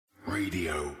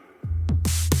Radio.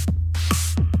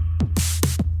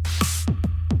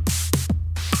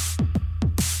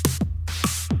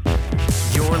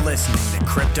 You're listening to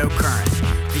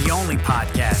Cryptocurrent, the only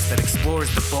podcast that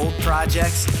explores the bold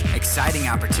projects, exciting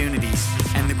opportunities,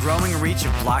 and the growing reach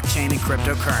of blockchain and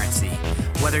cryptocurrency.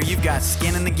 Whether you've got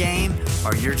skin in the game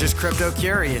or you're just crypto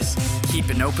curious, keep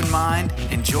an open mind,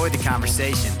 enjoy the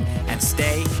conversation, and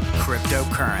stay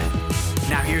cryptocurrent.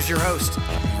 Now here's your host,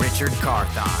 Richard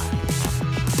Carthon.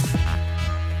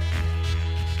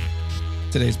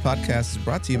 Today's podcast is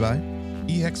brought to you by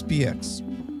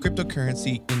EXPX,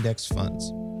 Cryptocurrency Index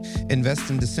Funds. Invest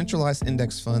in decentralized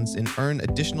index funds and earn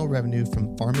additional revenue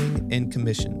from farming and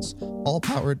commissions, all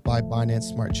powered by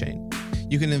Binance Smart Chain.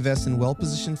 You can invest in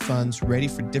well-positioned funds ready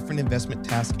for different investment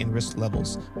tasks and risk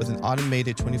levels with an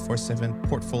automated 24/7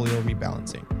 portfolio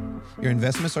rebalancing. Your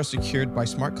investments are secured by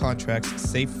smart contracts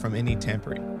safe from any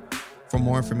tampering. For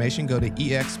more information, go to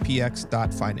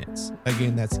expx.finance.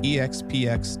 Again, that's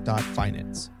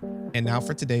expx.finance. And now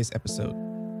for today's episode.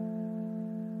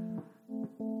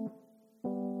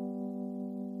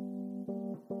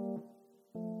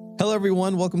 Hello,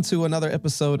 everyone. Welcome to another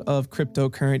episode of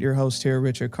Cryptocurrent. Your host here,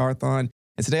 Richard Carthon.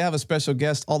 And today I have a special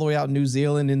guest all the way out in New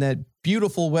Zealand in that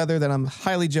beautiful weather that I'm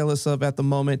highly jealous of at the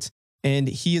moment. And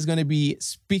he is going to be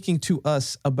speaking to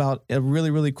us about a really,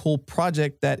 really cool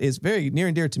project that is very near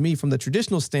and dear to me from the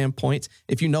traditional standpoint.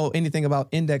 If you know anything about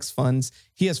index funds,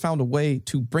 he has found a way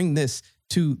to bring this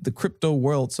to the crypto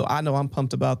world. So I know I'm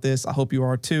pumped about this. I hope you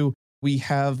are too. We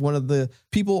have one of the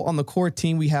people on the core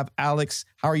team. We have Alex.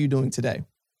 How are you doing today?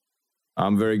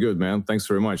 I'm very good, man. Thanks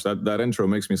very much. That intro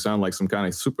makes me sound like some kind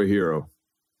of superhero.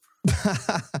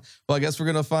 Well, I guess we're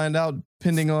going to find out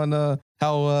depending on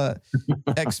how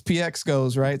XPX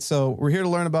goes, right? So we're here to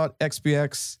learn about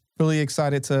XPX. Really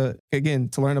excited to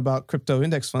learn about crypto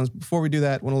index funds. Before we do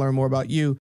that, I want to learn more about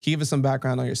you. Can you give us some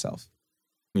background on yourself?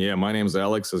 Yeah, my name's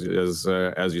Alex, as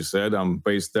you said. I'm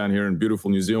based down here in beautiful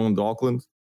New Zealand, Auckland.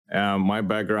 My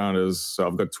background is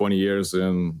I've got 20 years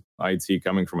in IT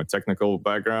coming from a technical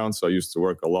background. So I used to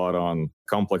work a lot on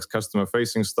complex customer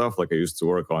facing stuff. Like I used to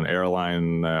work on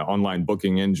airline, online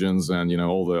booking engines and,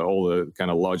 all the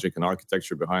kind of logic and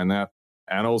architecture behind that.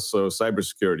 And also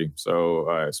cybersecurity. So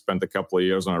I spent a couple of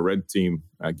years on a red team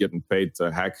getting paid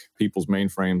to hack people's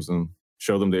mainframes and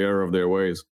show them the error of their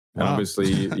ways. And Wow.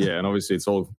 obviously it's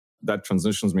all that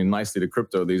transitions me nicely to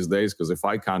crypto these days, because if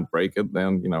I can't break it,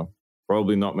 then,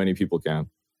 probably not many people can.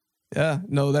 Yeah,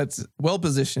 no, that's well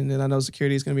positioned. And I know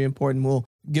security is going to be important. We'll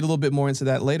get a little bit more into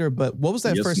that later. But what was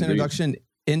that Yes, first indeed. introduction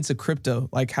into crypto?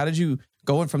 Like, how did you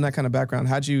go in from that kind of background?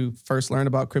 How did you first learn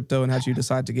about crypto and how did you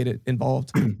decide to get it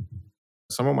involved?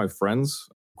 Some of my friends,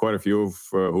 quite a few of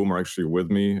whom are actually with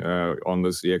me on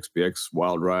this EXPX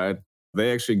wild ride,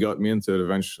 they actually got me into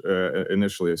it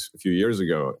initially a few years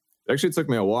ago. It actually took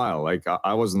me a while. Like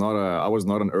I was not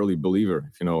an early believer,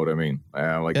 if you know what I mean.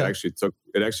 Yeah.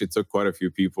 It actually took quite a few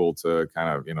people to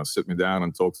kind of sit me down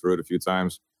and talk through it a few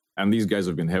times. And these guys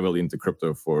have been heavily into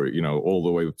crypto for all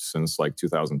the way since like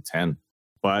 2010.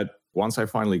 But once I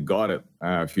finally got it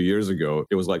a few years ago,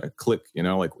 it was like a click.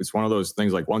 Like it's one of those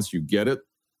things. Like once you get it,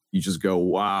 you just go,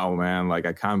 wow, man! Like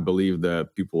I can't believe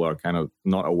that people are kind of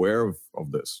not aware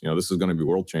of this. This is going to be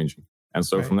world changing. And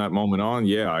so From that moment on,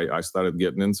 I started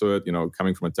getting into it,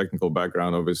 coming from a technical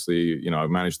background, obviously, I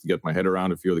managed to get my head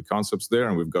around a few of the concepts there.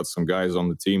 And we've got some guys on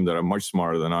the team that are much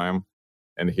smarter than I am.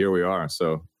 And here we are.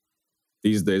 So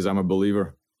these days, I'm a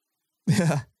believer.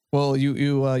 Yeah. Well,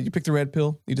 you picked the red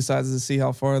pill. You decided to see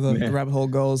how far the rabbit hole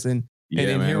goes. And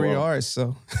here we are.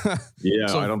 So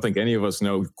So I don't think any of us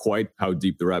know quite how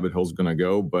deep the rabbit hole is going to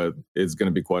go, but it's going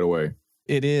to be quite a way.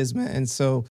 It is, man. And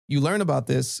so you learn about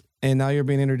this and now you're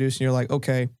being introduced and you're like,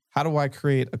 okay, how do I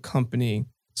create a company?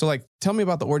 So like, tell me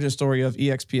about the origin story of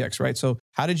EXPX, right? So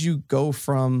how did you go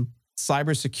from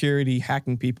cybersecurity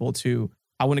hacking people to,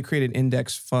 I want to create an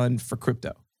index fund for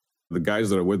crypto? The guys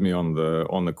that are with me on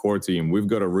the core team, we've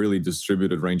got a really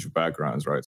distributed range of backgrounds,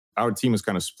 right? Our team is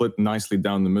kind of split nicely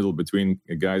down the middle between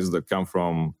guys that come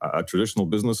from a traditional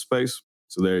business space.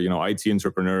 So they're, IT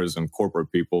entrepreneurs and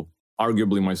corporate people.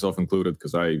 Arguably myself included,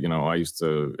 because I used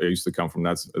to come from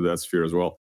that sphere as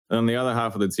well. And then the other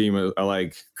half of the team are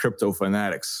like crypto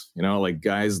fanatics, like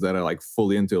guys that are like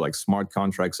fully into like smart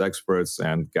contracts experts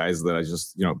and guys that are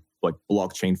just, like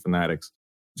blockchain fanatics.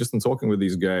 Just in talking with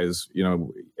these guys,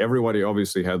 everybody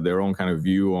obviously had their own kind of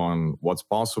view on what's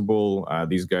possible.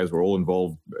 These guys were all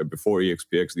involved before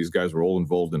EXPX. These guys were all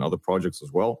involved in other projects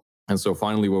as well. And so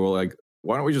finally we were like,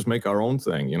 why don't we just make our own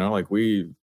thing? Like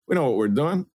we know what we're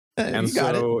doing. And you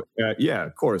got so, it.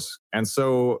 of course. And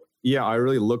so, I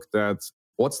really looked at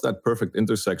what's that perfect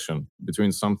intersection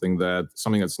between something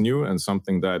that's new and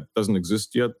something that doesn't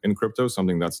exist yet in crypto,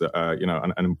 something that's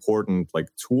an important like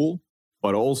tool,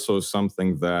 but also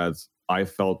something that I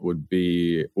felt would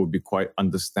be quite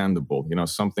understandable,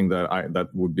 something that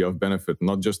would be of benefit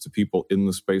not just to people in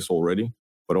the space already,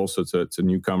 but also to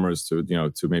newcomers,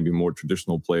 to maybe more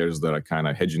traditional players that are kind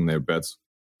of hedging their bets.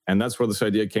 And that's where this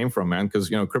idea came from, man, because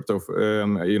crypto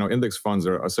index funds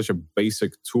are such a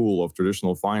basic tool of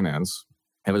traditional finance.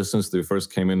 Ever since they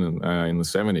first came in the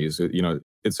 70s,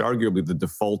 it's arguably the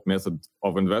default method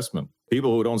of investment.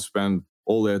 People who don't spend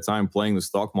all their time playing the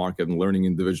stock market and learning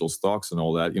individual stocks and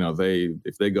all that,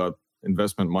 if they got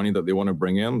investment money that they want to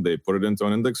bring in, they put it into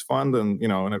an index fund, and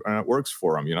it works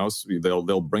for them. So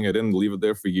they'll bring it in, leave it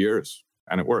there for years,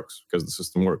 and it works because the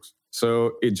system works.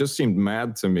 So it just seemed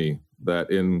mad to me that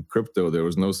in crypto there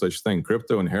was no such thing.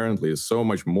 Crypto inherently is so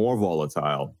much more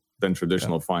volatile than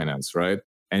traditional finance, right?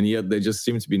 And yet there just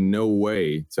seems to be no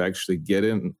way to actually get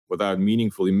in without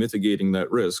meaningfully mitigating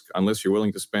that risk unless you're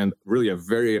willing to spend really a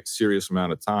very serious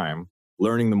amount of time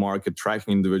learning the market,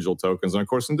 tracking individual tokens. And of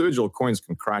course, individual coins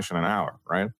can crash in an hour,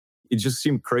 right? It just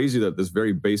seemed crazy that this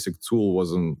very basic tool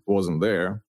wasn't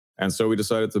there. And so we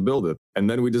decided to build it. And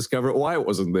then we discovered why it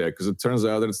wasn't there, because it turns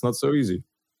out that it's not so easy.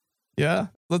 Yeah,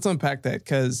 let's unpack that,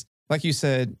 because like you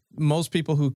said, most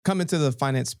people who come into the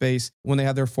finance space, when they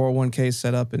have their 401k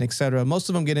set up and et cetera, most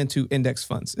of them get into index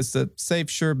funds. It's the safe,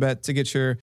 sure bet to get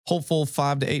your hopeful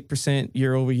 5 to 8%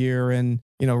 year over year and,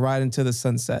 ride into the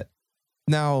sunset.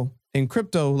 Now, in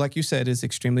crypto, like you said, is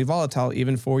extremely volatile,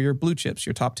 even for your blue chips,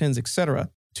 your top 10s, et cetera.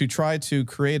 To try to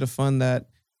create a fund that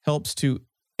helps to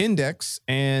index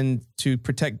and to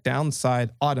protect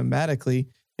downside automatically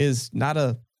is not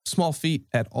a small feat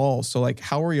at all. So like,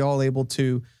 how are y'all able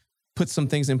to put some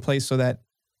things in place so that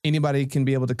anybody can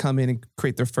be able to come in and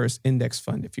create their first index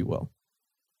fund, if you will?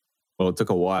 Well, it took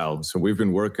a while. So we've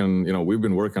been working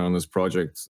on this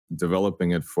project,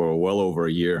 developing it for well over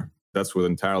a year. That's with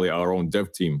entirely our own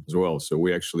dev team as well. So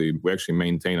we actually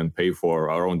maintain and pay for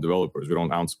our own developers. We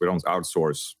don't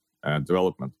outsource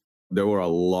development. There were a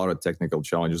lot of technical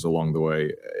challenges along the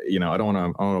way. I don't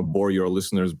want to bore your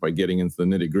listeners by getting into the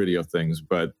nitty-gritty of things,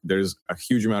 but there's a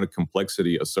huge amount of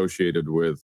complexity associated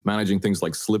with managing things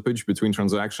like slippage between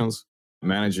transactions,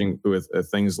 managing with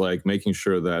things like making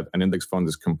sure that an index fund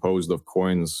is composed of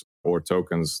coins or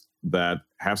tokens that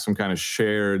have some kind of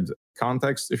shared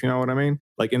context, if you know what I mean.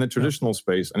 Like in the traditional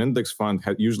space, an index fund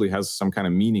usually has some kind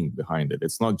of meaning behind it.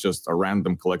 It's not just a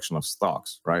random collection of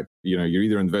stocks, right? You're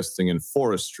either investing in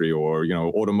forestry or,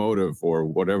 automotive or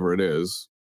whatever it is.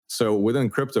 So within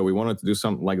crypto, we wanted to do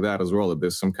something like that as well, that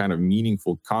there's some kind of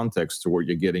meaningful context to what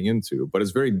you're getting into. But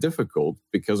it's very difficult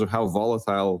because of how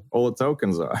volatile all the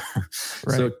tokens are.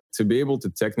 Right. So to be able to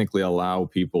technically allow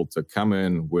people to come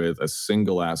in with a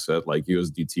single asset like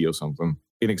USDT or something,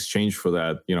 in exchange for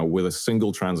that, with a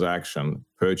single transaction,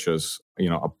 purchase,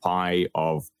 a pie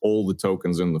of all the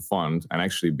tokens in the fund and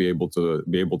actually be able to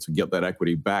get that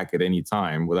equity back at any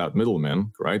time without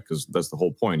middlemen, right? Because that's the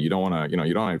whole point. You don't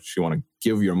actually want to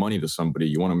give your money to somebody.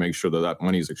 You want to make sure that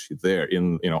money is actually there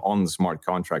on the smart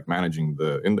contract managing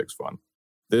the index fund.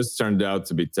 This turned out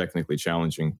to be technically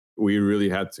challenging. We really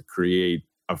had to create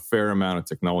a fair amount of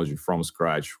technology from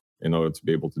scratch in order to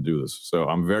be able to do this. So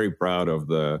I'm very proud of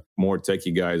the more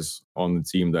techie guys on the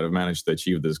team that have managed to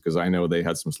achieve this, because I know they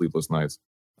had some sleepless nights.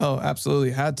 Oh, absolutely.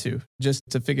 Had to, just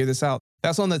to figure this out.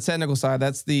 That's on the technical side.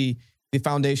 That's the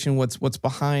foundation, what's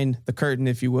behind the curtain,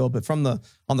 if you will. But on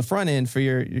the front end,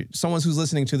 for someone who's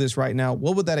listening to this right now,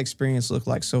 what would that experience look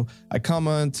like? So I come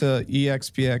on to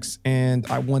EXPX and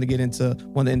I want to get into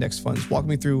one of the index funds. Walk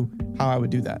me through how I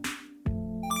would do that.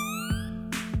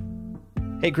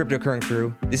 Hey Cryptocurrent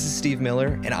crew, this is Steve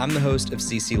Miller, and I'm the host of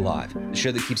CC Live, the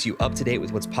show that keeps you up to date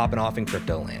with what's popping off in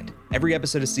crypto land. Every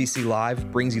episode of CC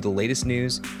Live brings you the latest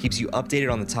news, keeps you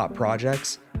updated on the top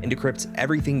projects, and decrypts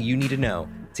everything you need to know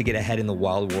to get ahead in the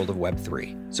wild world of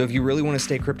Web3. So if you really want to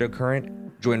stay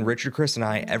cryptocurrent, join Richard, Chris, and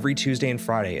I every Tuesday and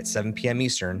Friday at 7 p.m.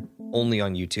 Eastern, only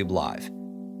on YouTube Live.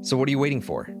 So what are you waiting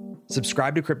for?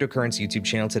 Subscribe to Cryptocurrent's YouTube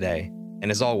channel today,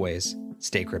 and as always,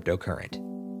 stay cryptocurrent.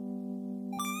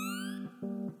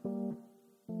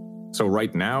 So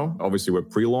right now, obviously we're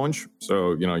pre-launch.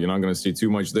 So, you're not going to see too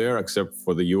much there except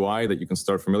for the UI that you can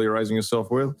start familiarizing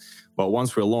yourself with. But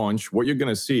once we launch, what you're going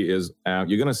to see is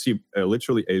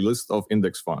literally a list of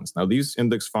index funds. Now, these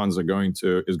index funds is going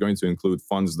to include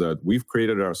funds that we've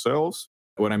created ourselves.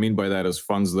 What I mean by that is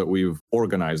funds that we've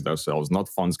organized ourselves, not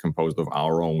funds composed of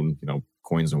our own,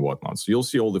 coins and whatnot. So you'll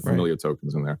see all the familiar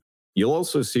tokens in there. You'll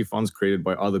also see funds created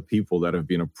by other people that have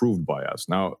been approved by us.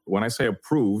 Now, when I say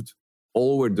approved,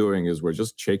 all we're doing is we're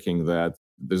just checking that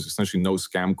there's essentially no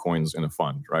scam coins in a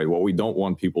fund, right? What we don't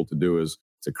want people to do is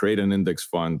to create an index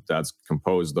fund that's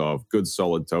composed of good,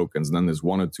 solid tokens. And then there's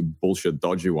one or two bullshit,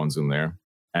 dodgy ones in there.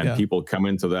 And people come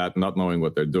into that not knowing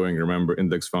what they're doing. Remember,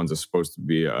 index funds are supposed to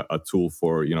be a tool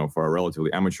for, for a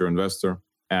relatively amateur investor.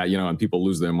 And people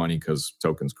lose their money because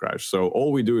tokens crash. So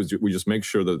all we do is we just make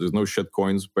sure that there's no shit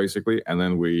coins, basically. And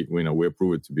then we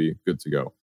approve it to be good to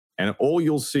go. And all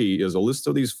you'll see is a list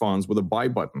of these funds with a buy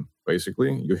button.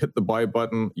 Basically, you hit the buy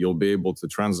button, you'll be able to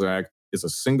transact. It's a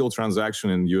single transaction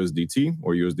in USDT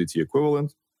or USDT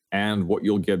equivalent. And what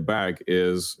you'll get back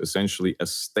is essentially a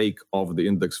stake of the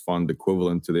index fund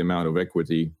equivalent to the amount of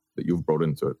equity that you've brought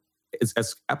into it.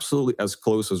 It's absolutely as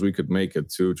close as we could make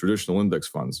it to traditional index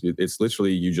funds. It's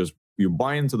literally you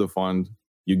buy into the fund,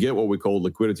 you get what we call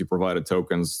liquidity provided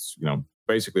tokens.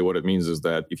 Basically what it means is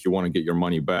that if you want to get your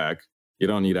money back, you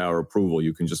don't need our approval.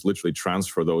 You can just literally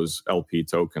transfer those LP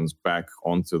tokens back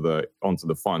onto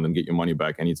the fund and get your money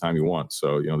back anytime you want.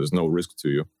 So, there's no risk to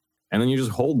you. And then you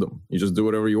just hold them. You just do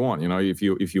whatever you want. If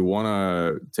you want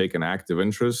to take an active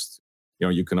interest,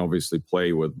 you can obviously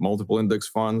play with multiple index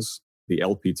funds. The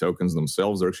LP tokens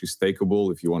themselves are actually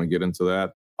stakeable if you want to get into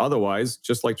that. Otherwise,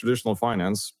 just like traditional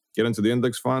finance, get into the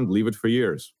index fund, leave it for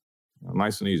years.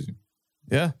 Nice and easy.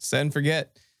 Yeah, set and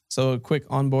forget. So a quick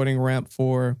onboarding ramp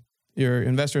for your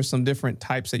investors, some different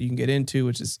types that you can get into,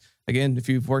 which is, again, if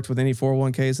you've worked with any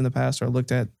 401ks in the past or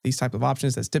looked at these type of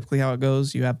options, that's typically how it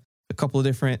goes. You have a couple of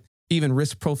different, even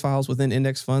risk profiles within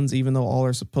index funds, even though all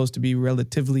are supposed to be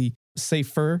relatively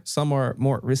safer. Some are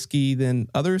more risky than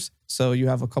others. So you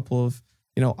have a couple of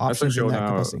options in that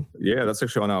capacity. Yeah, that's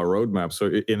actually on our roadmap. So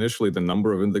initially, the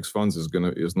number of index funds is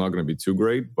not going to be too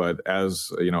great, but as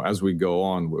we go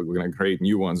on, we're going to create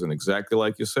new ones. And exactly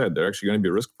like you said, they're actually going to be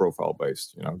risk profile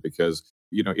based. Because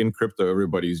in crypto,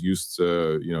 everybody's used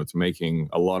to to making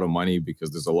a lot of money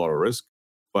because there's a lot of risk.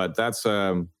 But that's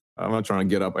I'm not trying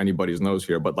to get up anybody's nose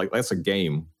here, but that's a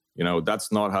game.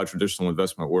 That's not how traditional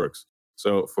investment works.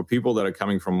 So for people that are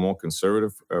coming from a more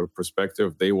conservative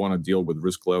perspective, they want to deal with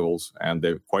risk levels and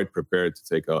they're quite prepared to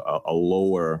take a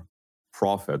lower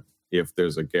profit if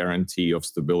there's a guarantee of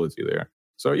stability there.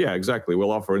 So yeah, exactly. We'll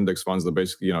offer index funds that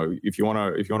basically, if you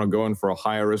want to go in for a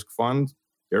higher risk fund,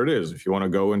 here it is. If you want to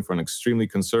go in for an extremely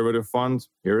conservative fund,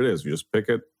 here it is. You just pick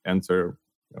it, enter.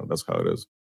 That's how it is.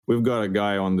 We've got a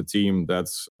guy on the team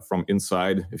that's from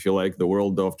inside, if you like, the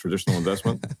world of traditional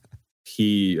investment.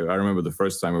 I remember the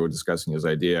first time we were discussing his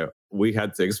idea, we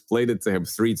had to explain it to him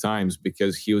 3 times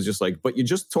because he was just like, but you're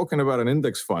just talking about an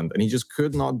index fund. And he just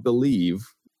could not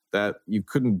believe that you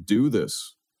couldn't do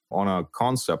this on a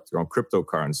concept, on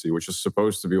cryptocurrency, which is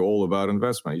supposed to be all about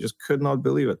investment. He just could not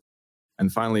believe it.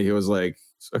 And finally, he was like,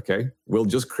 okay, we'll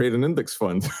just create an index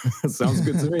fund. Sounds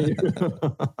good to me.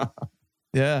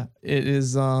 Yeah, it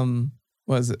is.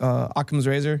 Occam's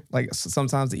razor. Like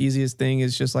sometimes the easiest thing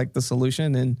is just like the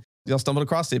solution and y'all stumbled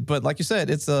across it. But like you said,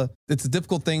 it's a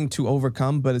difficult thing to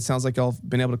overcome, but it sounds like y'all have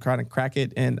been able to kind of crack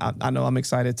it. And I know I'm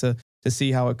excited to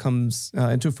see how it comes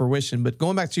into fruition. But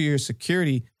going back to your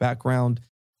security background,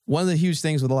 one of the huge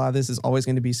things with a lot of this is always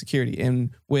going to be security.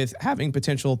 And with having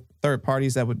potential third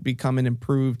parties that would be coming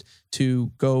improved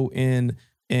to go in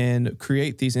and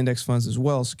create these index funds as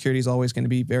well, security is always going to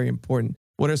be very important.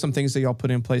 What are some things that y'all put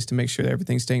in place to make sure that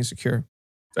everything's staying secure?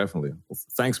 Definitely. Well,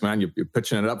 thanks, man. You're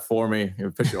pitching it up for me.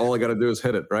 All I got to do is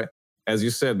hit it, right? As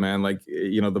you said, man,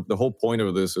 the whole point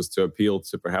of this is to appeal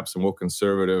to perhaps a more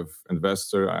conservative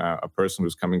investor, a person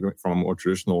who's coming from a more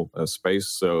traditional space.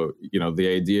 So, the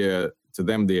idea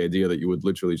that you would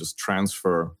literally just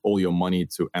transfer all your money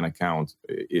to an account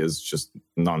is just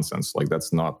nonsense.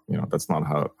 That's not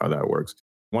how that works.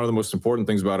 One of the most important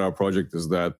things about our project is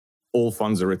that all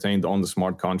funds are retained on the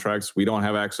smart contracts. We don't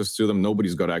have access to them.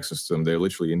 Nobody's got access to them. They're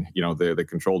literally, they're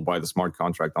controlled by the smart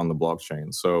contract on the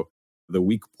blockchain. So the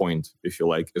weak point, if you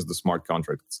like, is the smart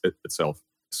contract itself.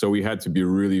 So we had to be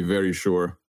really very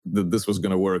sure that this was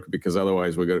going to work because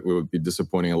otherwise we would be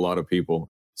disappointing a lot of people.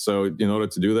 So in order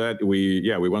to do that, we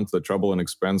went to the trouble and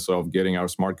expense of getting our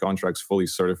smart contracts fully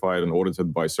certified and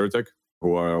audited by CertTech,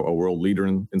 who are a world leader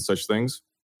in such things.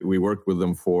 We worked with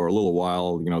them for a little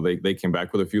while. They came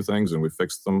back with a few things and we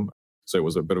fixed them. So it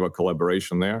was a bit of a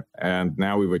collaboration there. And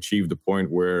now we've achieved a point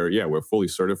where, we're fully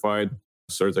certified.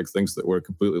 CertTech thinks that we're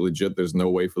completely legit. There's no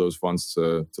way for those funds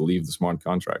to leave the smart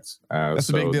contracts. That's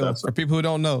a big deal. For people who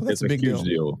don't know, that's a big huge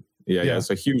deal. Yeah, it's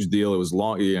a huge deal. It was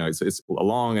long, it's a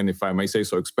long and, if I may say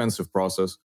so, expensive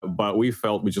process. But we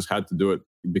felt we just had to do it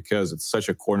because it's such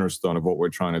a cornerstone of what we're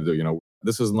trying to do.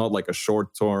 This is not like a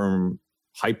short-term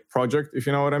hype project, if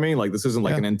you know what I mean. Like this isn't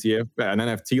like an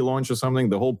NFT launch or something.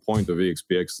 The whole point of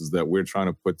EXPX is that we're trying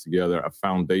to put together a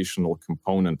foundational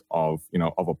component of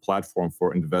a platform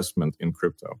for investment in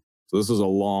crypto. So this is a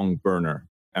long burner,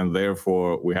 and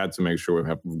therefore we had to make sure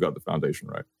we've got the foundation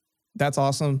right. That's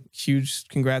awesome. Huge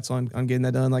congrats on getting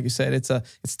that done. Like you said, it's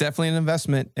definitely an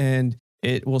investment, and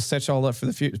it will set y'all up for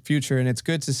the future. And it's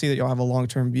good to see that y'all have a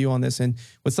long-term view on this. And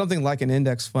with something like an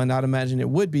index fund, I'd imagine it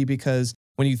would be, because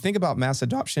when you think about mass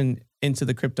adoption into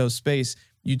the crypto space,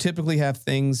 you typically have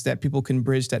things that people can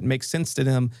bridge that make sense to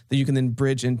them that you can then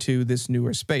bridge into this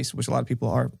newer space, which a lot of people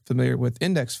are familiar with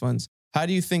index funds. How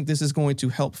do you think this is going to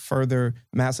help further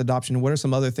mass adoption? What are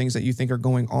some other things that you think are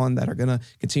going on that are going to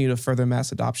continue to further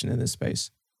mass adoption in this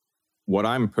space? What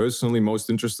I'm personally most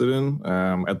interested in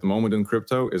at the moment in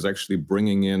crypto is actually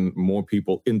bringing in more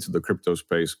people into the crypto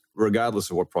space, regardless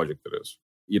of what project it is.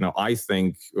 I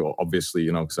think, obviously,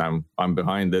 because I'm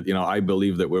behind it, I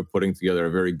believe that we're putting together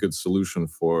a very good solution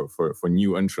for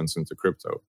new entrants into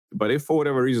crypto. But if for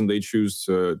whatever reason they choose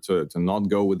to not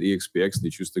go with EXPX, they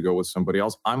choose to go with somebody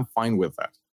else, I'm fine with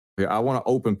that. I want to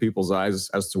open people's eyes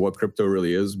as to what crypto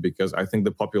really is, because I think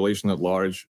the population at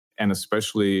large, and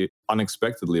especially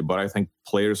unexpectedly, but I think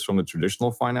players from the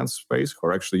traditional finance space who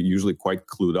are actually usually quite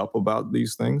clued up about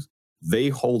these things, they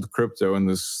hold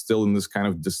crypto still in this kind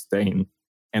of disdain.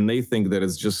 And they think that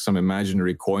it's just some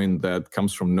imaginary coin that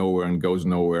comes from nowhere and goes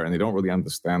nowhere, and they don't really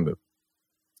understand it.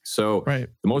 So The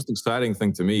most exciting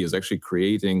thing to me is actually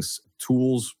creating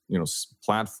tools,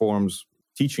 platforms,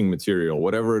 teaching material,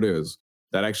 whatever it is,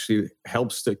 that actually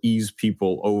helps to ease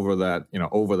people over that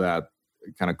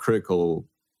kind of critical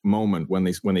moment when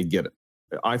they get it.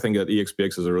 I think that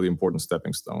EXPX is a really important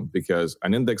stepping stone, because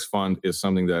an index fund is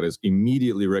something that is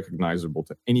immediately recognizable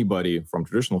to anybody from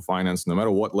traditional finance, no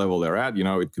matter what level they're at.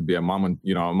 It could be a mom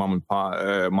and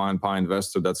pa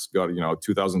investor that's got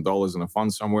 $2,000 in a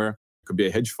fund somewhere. It could be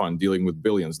a hedge fund dealing with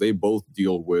billions. They both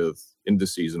deal with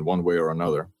indices in one way or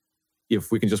another.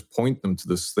 If we can just point them to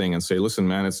this thing and say, listen,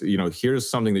 man, it's here's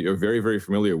something that you're very, very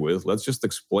familiar with. Let's just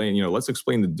explain, let's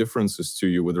explain the differences to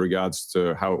you with regards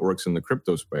to how it works in the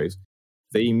crypto space.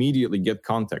 They immediately get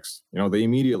context. They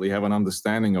immediately have an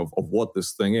understanding of what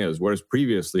this thing is. Whereas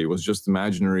previously it was just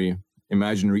imaginary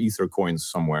ether coins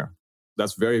somewhere.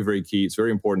 That's very, very key. It's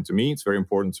very important to me. It's very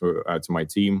important to my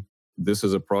team. This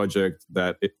is a project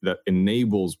that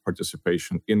enables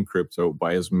participation in crypto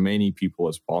by as many people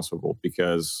as possible,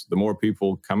 because the more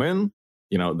people come in,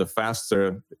 the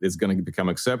faster it's going to become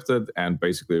accepted. And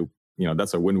basically,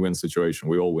 that's a win-win situation.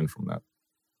 We all win from that.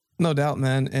 No doubt,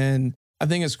 man. And I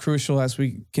think it's crucial as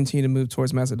we continue to move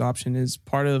towards mass adoption. Is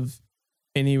part of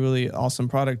any really awesome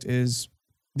product is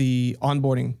the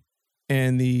onboarding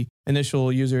and the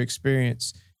initial user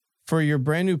experience. For your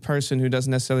brand new person who doesn't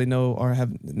necessarily know or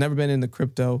have never been into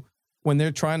crypto, when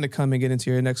they're trying to come and get into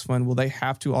your index fund, will they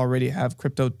have to already have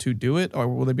crypto to do it? Or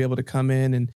will they be able to come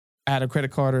in and add a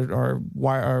credit card or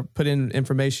wire or put in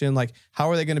information? Like, how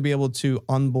are they going to be able to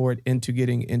onboard into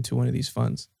getting into one of these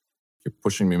funds? You're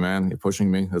pushing me, man. You're pushing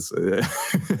me.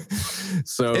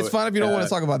 So it's fine if you don't want to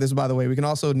talk about this, by the way. We can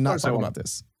also not talk about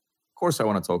this. Of course I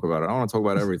want to talk about it. I want to talk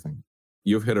about everything.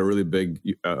 You've hit a really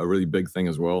big thing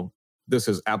as well. This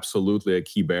is absolutely a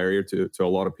key barrier to a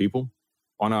lot of people.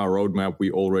 On our roadmap,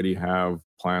 we already have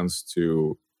plans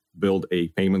to build a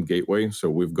payment gateway. So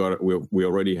we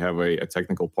already have a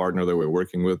technical partner that we're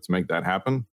working with to make that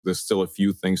happen. There's still a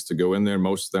few things to go in there.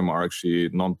 Most of them are actually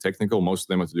non-technical. Most of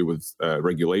them have to do with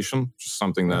regulation, which is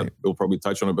something that we'll probably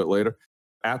touch on a bit later.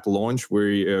 At launch,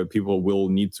 people will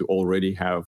need to already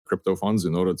have crypto funds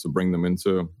in order to bring them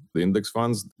into the index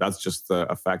funds. That's just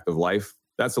a fact of life.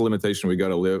 That's a limitation we got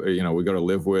to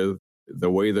live with. The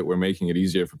way that we're making it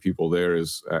easier for people there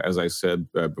is, as I said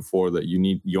before, that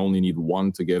you only need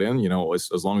one to get in.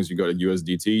 As long as you got a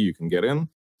USDT, you can get in.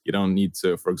 You don't need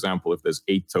to, for example, if there's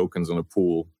 8 tokens in a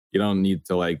pool, you don't need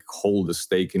to hold a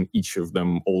stake in each of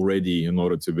them already in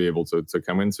order to be able to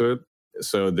come into it.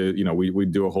 So we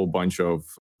do a whole bunch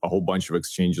of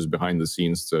exchanges behind the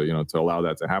scenes to allow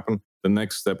that to happen. The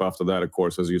next step after that, of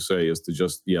course, as you say, is to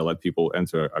just let people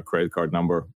enter a credit card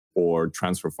number or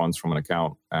transfer funds from an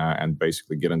account and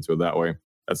basically get into it that way.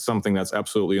 That's something that's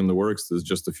absolutely in the works. There's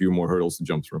just a few more hurdles to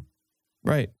jump through.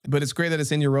 Right. But it's great that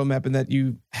it's in your roadmap and that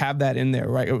you have that in there,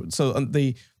 right? So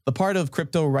the part of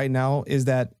crypto right now is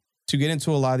that to get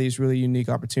into a lot of these really unique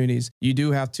opportunities, you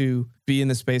do have to be in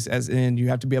the space, as in you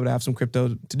have to be able to have some crypto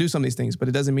to do some of these things. But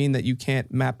it doesn't mean that you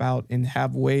can't map out and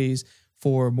have ways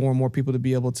for more and more people to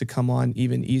be able to come on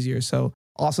even easier. So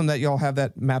awesome that y'all have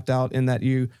that mapped out and that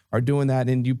you are doing that.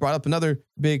 And you brought up another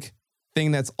big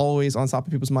thing that's always on top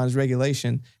of people's minds is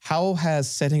regulation. How has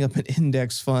setting up an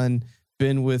index fund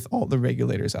been with all the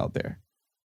regulators out there?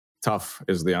 Tough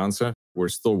is the answer. We're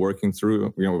still working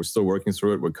through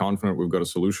it. We're confident we've got a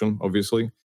solution,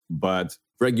 obviously. But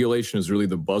regulation is really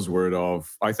the buzzword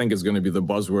I think it's going to be the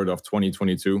buzzword of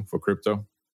 2022 for crypto,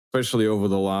 especially over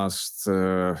the last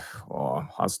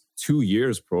 2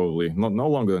 years, probably, no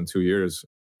longer than 2 years.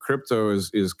 Crypto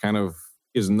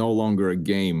is no longer a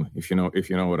game, if you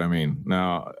know what I mean.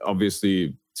 Now,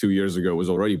 obviously, 2 years ago, it was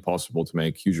already possible to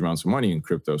make huge amounts of money in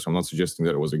crypto. So I'm not suggesting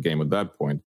that it was a game at that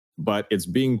point. But it's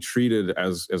being treated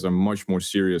as a much more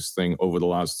serious thing over the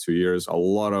last 2 years. A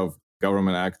lot of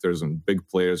government actors and big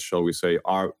players, shall we say,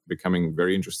 are becoming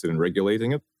very interested in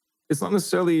regulating it. It's not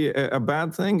necessarily a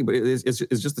bad thing, but it's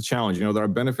just a challenge. There are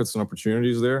benefits and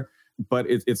opportunities there, but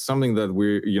it's something that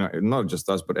not just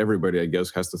us, but everybody, I guess,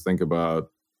 has to think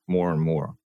about more and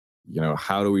more.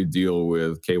 How do we deal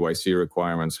with KYC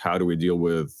requirements? How do we deal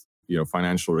with,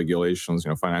 financial regulations,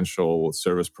 financial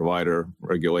service provider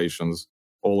regulations,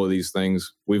 all of these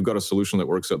things? We've got a solution that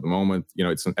works at the moment.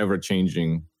 It's an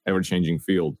ever-changing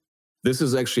field. This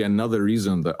is actually another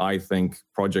reason that I think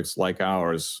projects like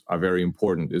ours are very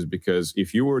important, is because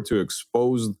if you were to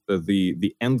expose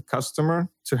the end customer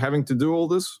to having to do all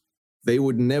this, they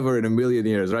would never in a million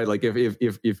years, right? Like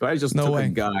if I just took a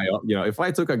guy, if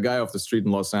I took a guy off the street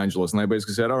in Los Angeles and I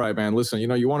basically said, all right, man, listen,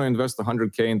 you want to invest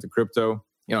 100K into crypto,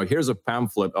 here's a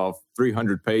pamphlet of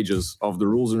 300 pages of the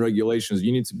rules and regulations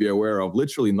you need to be aware of,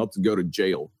 literally not to go to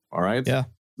jail, all right? Yeah.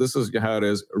 This is how it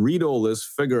is. Read all this,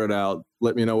 figure it out,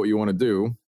 let me know what you want to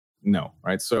do. No,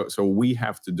 right? So we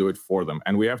have to do it for them.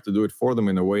 And we have to do it for them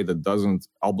in a way that doesn't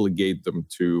obligate them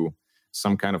to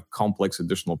some kind of complex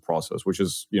additional process, which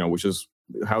is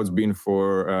how it's been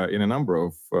for in a number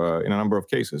of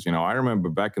cases. I remember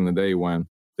back in the day when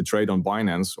the trade on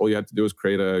Binance, all you had to do is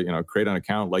create an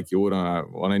account like you would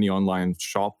on any online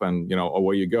shop, and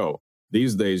away you go.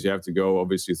 These days, you have to go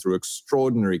obviously through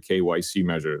extraordinary KYC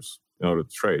measures in order to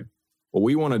trade. What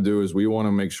we want to do is we want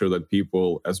to make sure that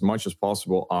people, as much as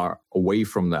possible, are away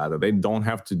from that they don't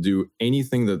have to do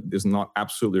anything that is not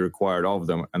absolutely required of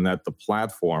them, and that the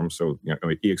platform, so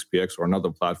EXPX or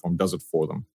another platform, does it for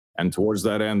them. And towards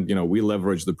that end, we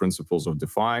leverage the principles of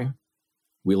DeFi.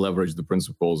 We leverage the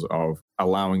principles of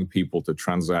allowing people to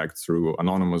transact through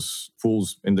anonymous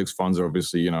pools. Index funds are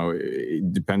obviously,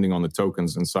 depending on the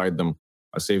tokens inside them,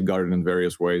 are safeguarded in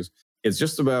various ways. It's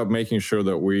just about making sure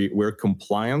that we're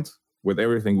compliant with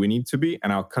everything we need to be,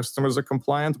 and our customers are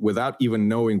compliant without even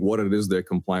knowing what it is they're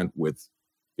compliant with.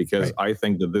 Because right. I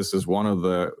think that this is one of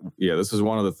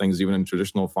the things, even in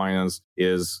traditional finance,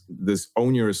 is this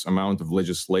onerous amount of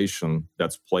legislation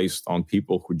that's placed on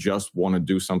people who just want to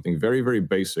do something very, very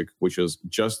basic, which is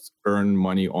just earn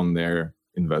money on their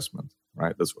investment,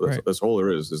 right? That's all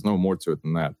there is. There's no more to it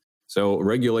than that. So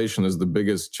regulation is the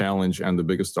biggest challenge and the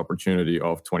biggest opportunity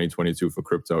of 2022 for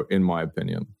crypto, in my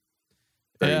opinion.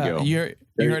 There you go.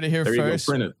 You heard it here there first.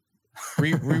 You go. Print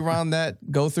it. Rewound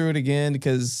that. Go through it again,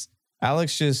 because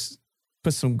Alex just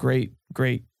put some great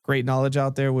knowledge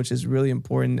out there, which is really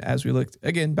important as we look,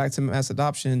 again, back to mass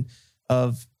adoption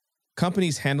of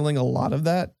companies handling a lot of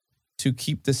that to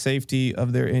keep the safety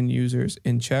of their end users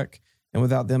in check, and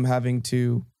without them having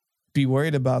to be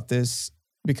worried about this,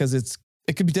 because it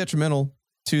could be detrimental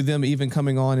to them even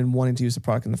coming on and wanting to use the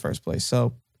product in the first place.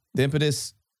 So the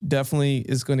impetus definitely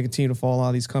is going to continue to follow a lot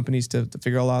of these companies to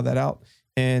figure a lot of that out.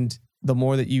 And the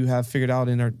more that you have figured out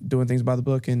and are doing things by the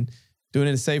book and doing it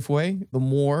in a safe way, the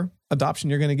more adoption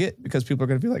you're going to get, because people are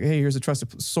going to be like, hey, here's a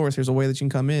trusted source. Here's a way that you can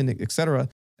come in, et cetera.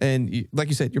 And like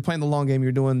you said, you're playing the long game.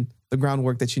 You're doing the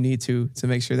groundwork that you need to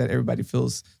make sure that everybody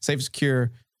feels safe and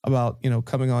secure about,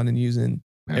 coming on and using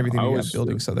everything you have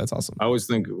building. So that's awesome. I always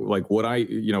think like would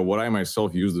I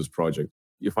myself use this project?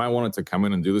 If I wanted to come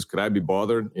in and do this, could I be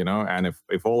bothered? And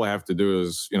if all I have to do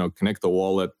is, connect the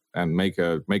wallet and make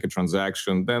a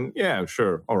transaction, then yeah,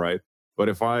 sure. All right. But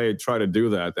if I try to do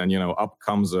that, then, up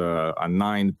comes a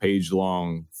 9-page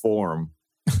long form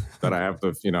that I have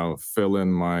to, fill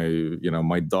in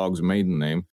my dog's maiden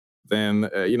name, then,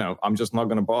 I'm just not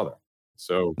going to bother.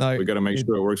 So we got to make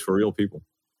sure it works for real people.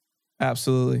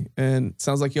 Absolutely. And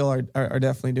sounds like y'all are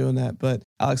definitely doing that. But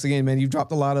Alex, again, man, you've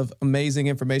dropped a lot of amazing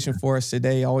information for us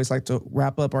today. I always like to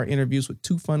wrap up our interviews with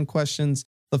 2 fun questions.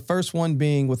 The first one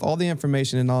being, with all the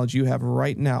information and knowledge you have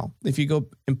right now, if you go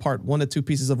impart 1 to 2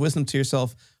 pieces of wisdom to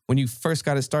yourself when you first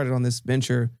got it started on this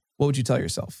venture, what would you tell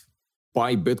yourself?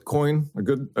 Buy Bitcoin.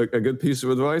 A good piece of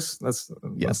advice. That's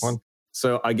one.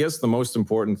 So I guess the most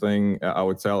important thing I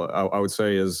would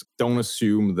say is, don't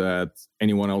assume that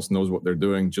anyone else knows what they're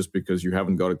doing just because you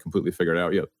haven't got it completely figured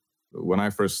out yet. When I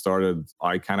first started,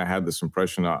 I kind of had this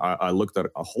impression. I looked at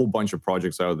a whole bunch of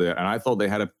projects out there and I thought they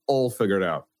had it all figured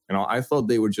out. I thought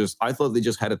they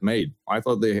just had it made. I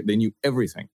thought they knew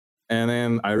everything. And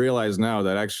then I realize now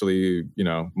that actually,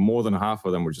 more than half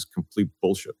of them were just complete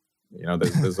bullshit.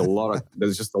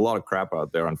 There's just a lot of crap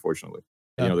out there, unfortunately.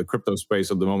 Yeah. The crypto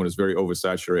space at the moment is very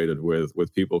oversaturated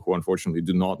with people who unfortunately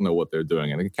do not know what they're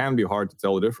doing. And it can be hard to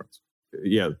tell the difference.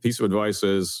 Yeah, the piece of advice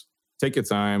is take your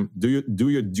time, do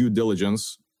your due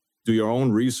diligence, do your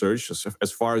own research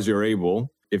as far as you're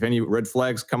able. If any red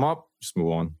flags come up, just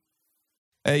move on.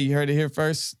 Hey, you heard it here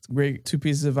first. Great 2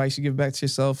 pieces of advice you give back to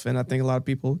yourself. And I think a lot of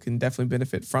people can definitely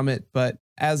benefit from it. But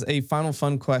as a final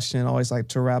fun question, I always like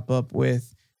to wrap up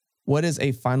with, what is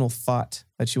a final thought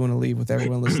that you want to leave with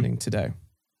everyone listening today?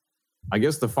 I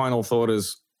guess the final thought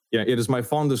is, it is my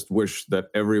fondest wish that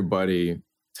everybody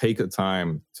take the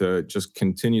time to just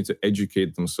continue to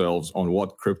educate themselves on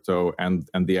what crypto and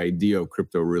the idea of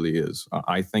crypto really is.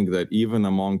 I think that even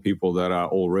among people that are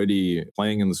already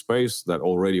playing in the space, that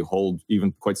already hold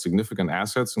even quite significant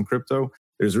assets in crypto,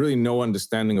 there's really no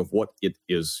understanding of what it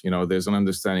is. There's an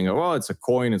understanding of, it's a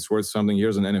coin, it's worth something.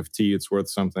 Here's an NFT, it's worth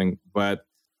something. But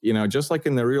just like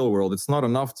in the real world, it's not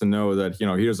enough to know that,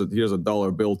 here's a dollar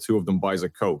bill, 2 of them buys a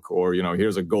Coke, or,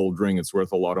 here's a gold ring, it's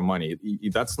worth a lot of money.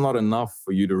 That's not enough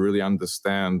for you to really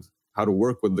understand how to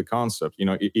work with the concept.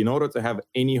 In order to have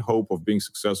any hope of being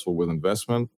successful with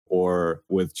investment or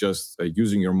with just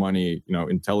using your money,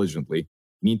 intelligently,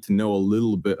 you need to know a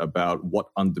little bit about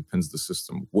what underpins the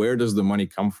system. Where does the money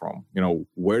come from?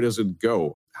 Where does it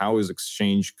go? How is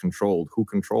exchange controlled? Who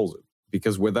controls it?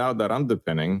 Because without that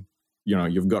underpinning,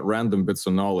 you've got random bits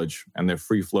of knowledge and they're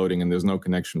free floating and there's no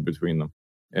connection between them.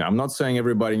 I'm not saying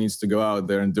everybody needs to go out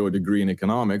there and do a degree in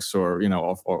economics or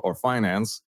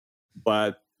finance,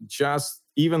 but just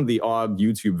even the odd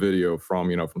YouTube video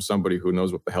from somebody who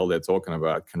knows what the hell they're talking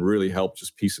about can really help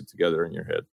just piece it together in your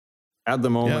head. At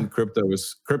the moment, crypto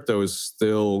is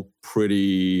still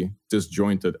pretty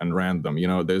disjointed and random.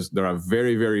 There are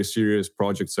very, very serious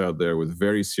projects out there with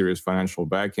very serious financial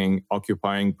backing,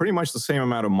 occupying pretty much the same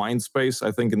amount of mind space,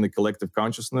 I think, in the collective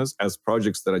consciousness as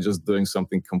projects that are just doing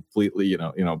something completely,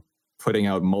 putting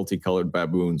out multicolored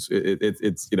baboons.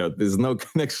 It's there's no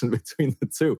connection between the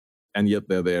two, and yet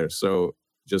they're there. So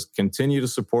just continue to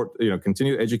support,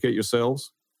 continue to educate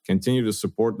yourselves. Continue to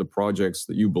support the projects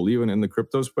that you believe in the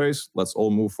crypto space. Let's all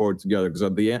move forward together, because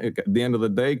at the end of the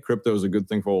day, crypto is a good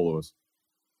thing for all of us.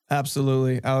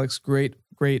 Absolutely. Alex, great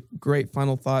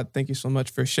final thought. Thank you so much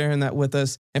for sharing that with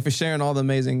us and for sharing all the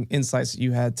amazing insights that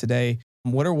you had today.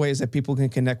 What are ways that people can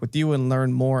connect with you and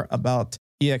learn more about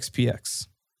EXPX?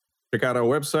 Check out our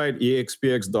website,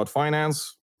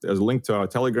 expx.finance. There's a link to our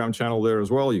Telegram channel there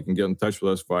as well. You can get in touch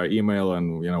with us via email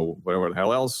and whatever the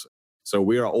hell else. So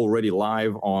we are already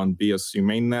live on BSC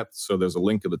mainnet. So there's a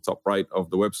link at the top right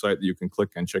of the website that you can click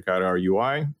and check out our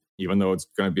UI, even though it's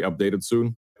going to be updated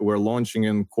soon. We're launching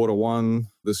in Q1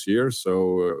 this year.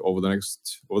 So over the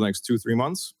next 2-3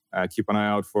 months, keep an eye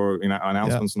out for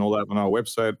announcements and all that on our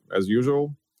website as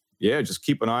usual. Yeah, just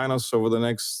keep an eye on us over the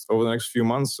next few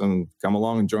months and come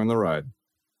along and join the ride.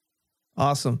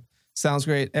 Awesome. Sounds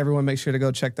great. Everyone make sure to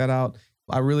go check that out.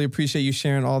 I really appreciate you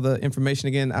sharing all the information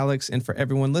again, Alex. And for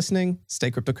everyone listening,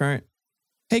 stay cryptocurrent.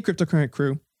 Hey, cryptocurrent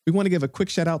crew. We want to give a quick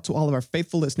shout out to all of our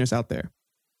faithful listeners out there.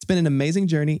 It's been an amazing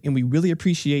journey, and we really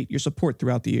appreciate your support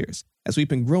throughout the years as we've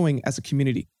been growing as a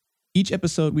community. Each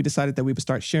episode, we decided that we would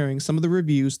start sharing some of the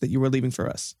reviews that you were leaving for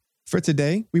us. For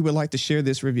today, we would like to share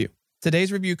this review.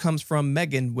 Today's review comes from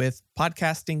Megan with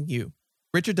Podcasting You.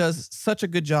 Richard does such a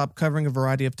good job covering a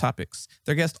variety of topics.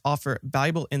 Their guests offer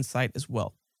valuable insight as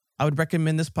well. I would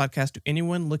recommend this podcast to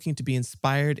anyone looking to be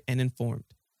inspired and informed.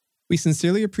 We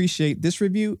sincerely appreciate this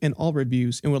review and all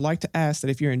reviews, and would like to ask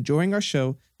that if you're enjoying our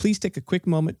show, please take a quick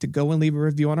moment to go and leave a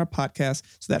review on our podcast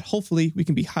so that hopefully we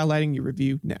can be highlighting your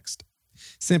review next.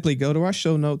 Simply go to our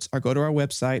show notes or go to our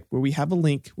website where we have a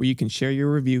link where you can share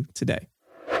your review today.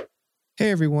 Hey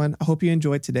everyone, I hope you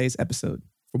enjoyed today's episode.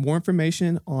 For more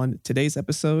information on today's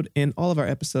episode and all of our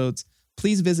episodes,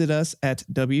 please visit us at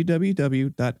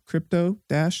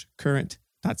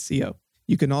www.crypto-current.co.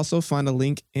 You can also find a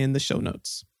link in the show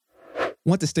notes.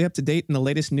 Want to stay up to date in the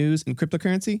latest news in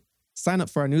cryptocurrency? Sign up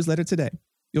for our newsletter today.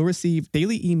 You'll receive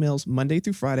daily emails Monday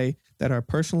through Friday that are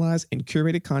personalized and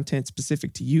curated content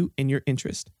specific to you and your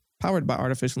interest, powered by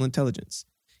artificial intelligence.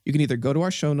 You can either go to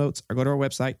our show notes or go to our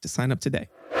website to sign up today.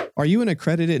 Are you an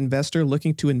accredited investor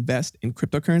looking to invest in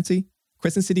cryptocurrency?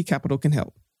 Crescent City Capital can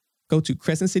help. Go to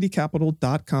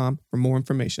crescentcitycapital.com for more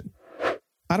information.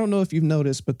 I don't know if you've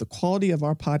noticed, but the quality of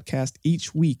our podcast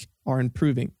each week are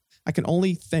improving. I can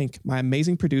only thank my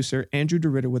amazing producer, Andrew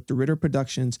DeRitter with DeRitter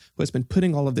Productions, who has been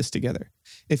putting all of this together.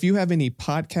 If you have any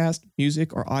podcast,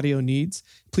 music, or audio needs,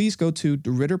 please go to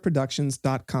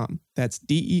DeRitterProductions.com. That's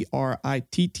DERITTER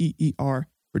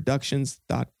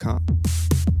Productions.com.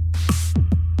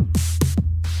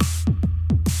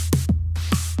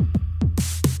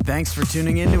 Thanks for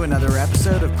tuning in to another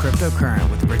episode of Cryptocurrent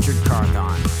with Richard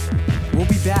Carthon. We'll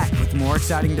be back with more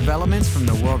exciting developments from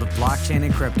the world of blockchain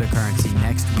and cryptocurrency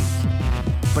next week.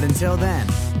 But until then,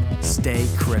 stay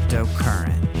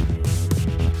cryptocurrent.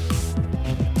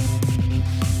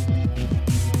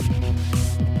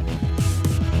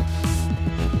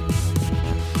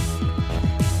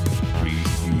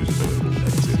 Please use available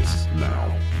exits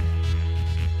now.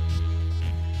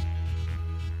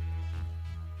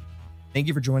 Thank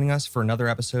you for joining us for another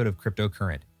episode of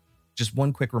Cryptocurrent. Just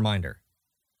one quick reminder.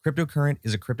 Cryptocurrent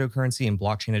is a cryptocurrency and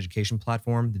blockchain education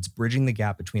platform that's bridging the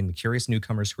gap between the curious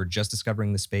newcomers who are just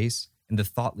discovering the space and the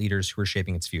thought leaders who are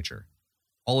shaping its future.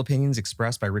 All opinions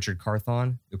expressed by Richard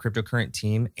Carthon, the Cryptocurrent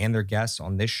team, and their guests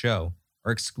on this show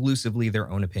are exclusively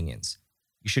their own opinions.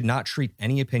 You should not treat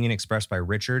any opinion expressed by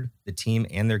Richard, the team,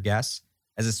 and their guests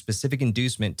as a specific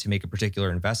inducement to make a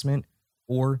particular investment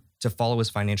or to follow his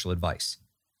financial advice.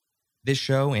 This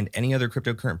show and any other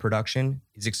Cryptocurrent production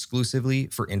is exclusively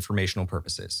for informational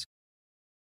purposes.